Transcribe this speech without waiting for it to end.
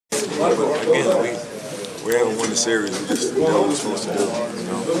But again, we haven't won the series. We just did what we're supposed to do, you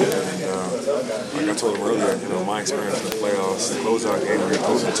know. And like I told him earlier, you know, my experience in the playoffs, the closeout game where you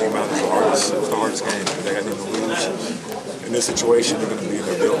close the team out is the hardest. It's the hardest game. They got nothing to lose. In this situation, they're going to be in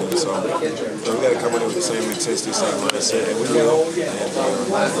their building, so we got to come in with the same intensity, same mindset, and we will. And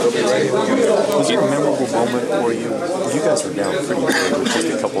we'll be ready. Was there a memorable moment where you guys were down pretty good with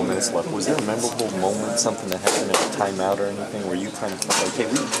just a couple of minutes left? Was there a memorable moment, something that happened at a timeout or anything, where you kind of felt like, hey,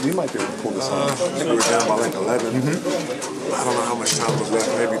 we might be able to pull this off? I think we were down by like 11. I don't know how much time was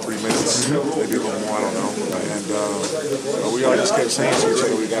left, maybe 3 minutes, maybe a little more, I don't know. And we all just kept saying to each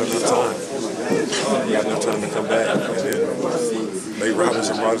other, we got enough time. We got enough time to come back. And then Nate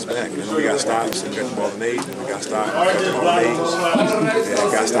Robinson brought us back. And then we got stops and got the ball to Nate. And we got stopped and got the ball to Nate.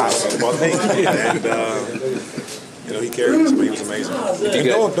 And got stopped and got the ball to Nate. And, you know, he carried us, but he was amazing.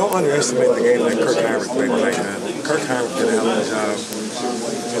 And don't underestimate the game that Kirk Hinrich played tonight, man. Kirk Hinrich did a hell of a job.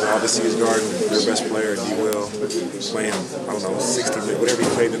 You know, obviously he's guarding their best player, D. Will, playing, I don't know, 60 minutes, whatever he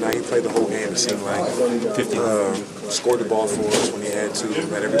played tonight. He played the whole game, it seemed like. 50. Scored the ball for us when he had to,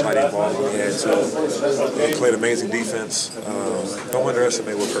 got everybody involved when he had to. And played amazing defense. Don't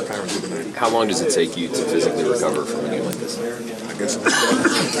underestimate what Kirk Hinrich did tonight. How long does it take you to physically recover from a game like this? I guess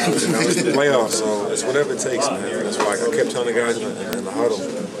it's the playoffs, so it's whatever it takes, man. That's why I kept telling the guys in the huddle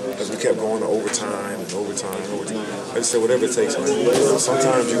as we kept going to overtime. I just said whatever it takes, man.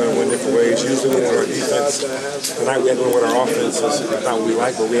 Sometimes you're going to win different ways. Usually with our defense, tonight we had to win with our offense. It's not what we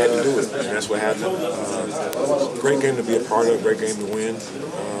like, but we had to do it, and that's what happened. Great game to be a part of, great game to win.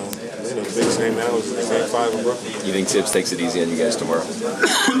 You know, the biggest game now is Game 5 in Brooklyn. You think Tibbs takes it easy on you guys tomorrow?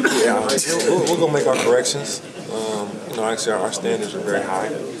 Yeah, we're going to make our corrections. You know, actually our standards are very high.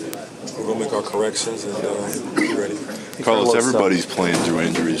 We're going to make our corrections and be ready. Carlos, everybody's playing through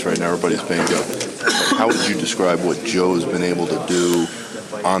injuries right now. Everybody's banged up. How would you describe what Joe has been able to do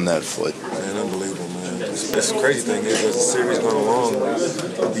on that foot? Man, unbelievable, man. That's the crazy thing is, as the series gone along,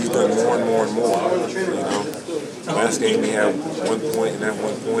 he's done more and more and more. You know, last game he had 1 point, and that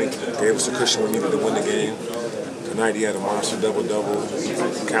 1 point gave us a cushion we needed to win the game. Tonight he had a monster double-double,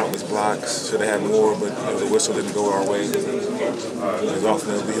 countless blocks. Should have had more, but you know, the whistle didn't go our way. As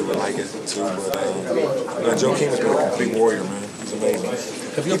often as we would like it to, but Joe King has been a complete warrior, man. He's amazing.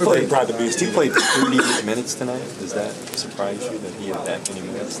 He played 38 minutes tonight. Does that surprise you that he had that many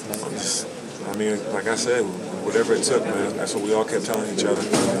minutes tonight? I mean, like I said, whatever it took, man. That's what we all kept telling each other.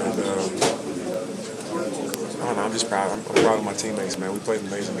 And, I don't know, I'm just proud. I'm proud of my teammates, man. We played an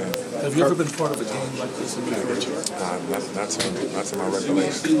amazing game. Have you ever been part of a game like this in your career? Not to my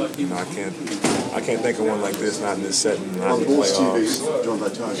recollection. You know, I can't think of one like this, not in this setting, not in the playoffs,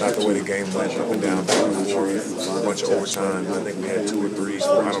 not the way the game went up and down, back and forth, a bunch of overtime. I think we had 2 or 3,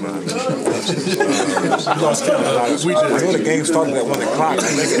 I don't know how many. I know the game started at 1 o'clock. I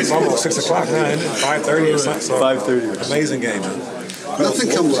think it's almost 6 o'clock now, isn't it? 5:30 or something. So 5:30. Amazing game, man. Nothing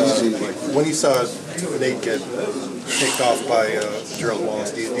comes easy. When you saw Nate get picked off by Gerald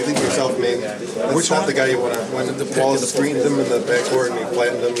Wallace, do you think to yourself, maybe that's not the guy you want to? When Wallace screened him in the backcourt and he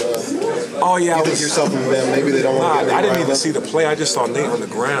flattened him, oh yeah, you think to yourself, man, maybe they don't want to get I didn't even see the play. I just saw Nate on the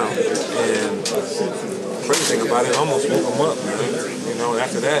ground, and crazy thing about it, I almost woke him up, man. You know,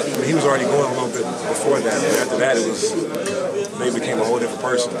 after that, I mean, he was already going a little bit before that, but after that, Nate became a whole different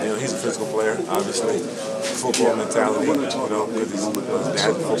person. You know, he's a physical player, obviously. Football mentality, you know, because he's a dad's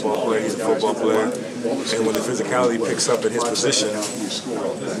a football player, he's a football player. And when the physicality picks up in his position,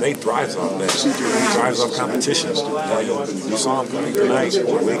 Nate thrives off that. He thrives off competition. You saw him compete tonight.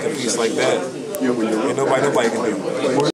 When he competes like that, ain't nobody can do it.